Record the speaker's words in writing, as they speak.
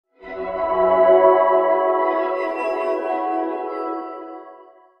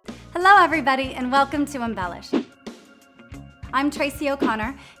everybody, and welcome to Embellish. I'm Tracy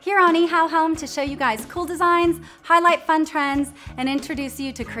O'Connor, here on eHow Home to show you guys cool designs, highlight fun trends, and introduce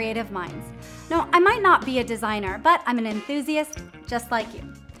you to creative minds. Now, I might not be a designer, but I'm an enthusiast just like you.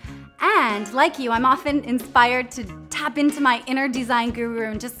 And like you, I'm often inspired to tap into my inner design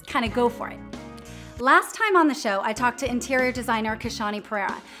guru and just kind of go for it. Last time on the show, I talked to interior designer Kishani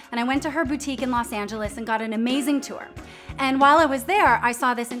Perera, and I went to her boutique in Los Angeles and got an amazing tour. And while I was there, I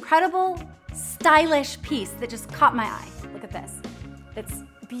saw this incredible, stylish piece that just caught my eye. Look at this. It's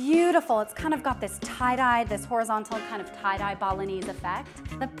beautiful. It's kind of got this tie-dye, this horizontal kind of tie-dye Balinese effect.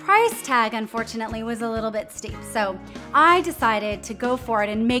 The price tag, unfortunately, was a little bit steep, so I decided to go for it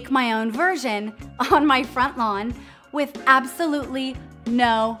and make my own version on my front lawn with absolutely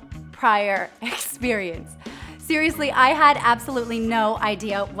no prior experience. Seriously, I had absolutely no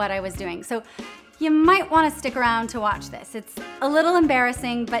idea what I was doing. So you might want to stick around to watch this. It's a little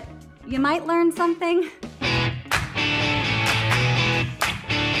embarrassing, but you might learn something.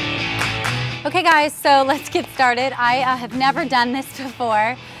 Okay guys, so let's get started. I have never done this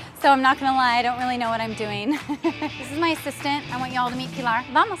before, so I'm not gonna lie, I don't really know what I'm doing. This is my assistant. I want you all to meet Pilar.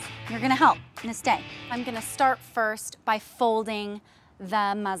 Vamos. You're gonna help in this day. I'm gonna start first by folding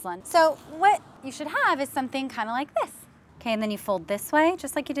the muslin. So what you should have is something kind of like this. Okay, and then you fold this way,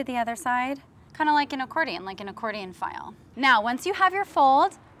 just like you did the other side. Kind of like an accordion file. Now, once you have your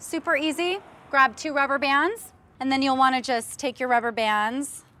fold, super easy, grab 2 rubber bands, and then you'll want to just take your rubber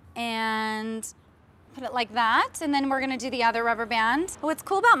bands and put it like that, and then we're gonna do the other rubber band. What's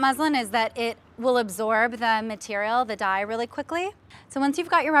cool about muslin is that it will absorb the material, the dye, really quickly. So once you've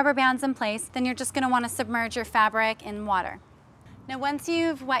got your rubber bands in place, then you're just gonna wanna submerge your fabric in water. Now once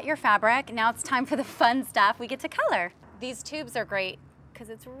you've wet your fabric, now it's time for the fun stuff. We get to color. These tubes are great because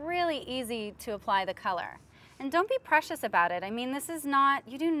it's really easy to apply the color. And don't be precious about it. I mean,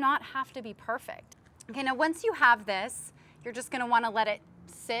 you do not have to be perfect. Okay, now once you have this, you're just gonna wanna let it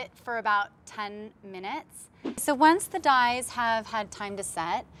sit for about 10 minutes. So once the dyes have had time to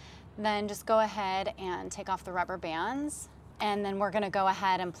set, then just go ahead and take off the rubber bands, and then we're gonna go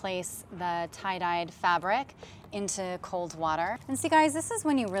ahead and place the tie-dyed fabric into cold water. And see guys, this is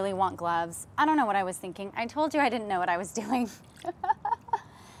when you really want gloves. I don't know what I was thinking. I told you I didn't know what I was doing.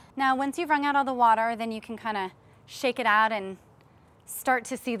 Now once you've wrung out all the water, then you can kind of shake it out and start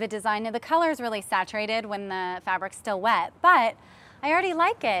to see the design. Now the color is really saturated when the fabric's still wet, but I already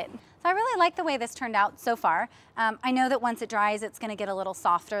like it. So I really like the way this turned out so far. I know that once it dries, it's gonna get a little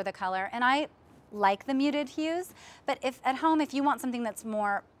softer, the color, and I like the muted hues, but if at home, if you want something that's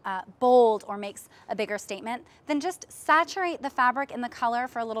more bold or makes a bigger statement, then just saturate the fabric in the color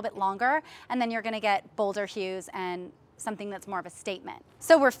for a little bit longer, and then you're gonna get bolder hues and something that's more of a statement.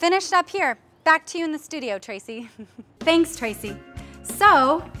 So we're finished up here. Back to you in the studio, Tracy. Thanks, Tracy.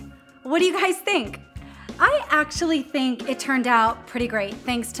 So, what do you guys think? I actually think it turned out pretty great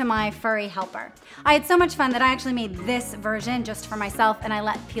thanks to my furry helper. I had so much fun that I actually made this version just for myself, and I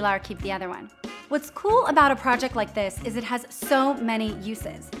let Pilar keep the other one. What's cool about a project like this is it has so many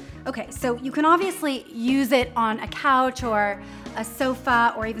uses. Okay, so you can obviously use it on a couch or a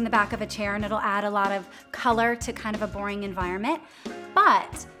sofa or even the back of a chair, and it'll add a lot of color to kind of a boring environment.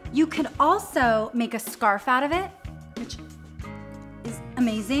 But you could also make a scarf out of it, which is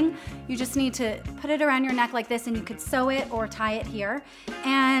amazing. You just need to put it around your neck like this, and you could sew it or tie it here.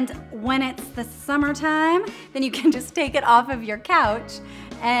 And when it's the summertime, then you can just take it off of your couch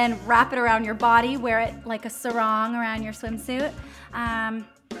and wrap it around your body, wear it like a sarong around your swimsuit.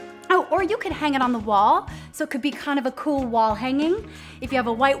 Oh, or you could hang it on the wall, so it could be kind of a cool wall hanging. If you have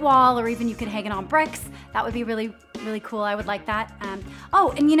a white wall, or even you could hang it on bricks, that would be really, really cool. I would like that.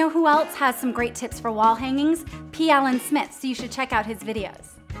 Oh, and you know who else has some great tips for wall hangings? P. Allen Smith, so you should check out his videos.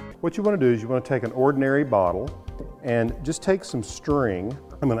 What you want to do is you want to take an ordinary bottle and just take some string.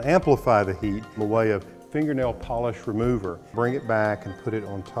 I'm going to amplify the heat in the way of fingernail polish remover. Bring it back and put it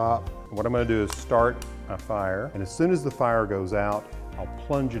on top. And what I'm going to do is start a fire, and as soon as the fire goes out, I'll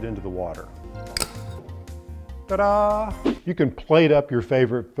plunge it into the water. Ta-da! You can plate up your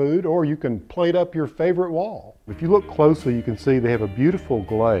favorite food, or you can plate up your favorite wall. If you look closely, you can see they have a beautiful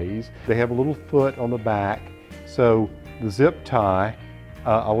glaze. They have a little foot on the back, so the zip tie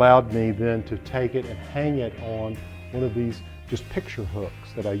allowed me then to take it and hang it on one of these just picture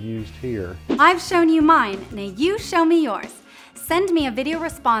hooks that I used here. I've shown you mine, now you show me yours. Send me a video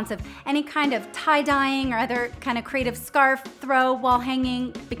response of any kind of tie-dyeing or other kind of creative scarf, throw, wall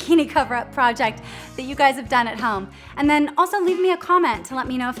hanging, bikini cover-up project that you guys have done at home. And then also leave me a comment to let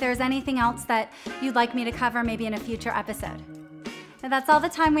me know if there's anything else that you'd like me to cover maybe in a future episode. Now that's all the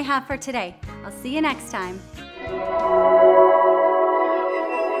time we have for today. I'll see you next time.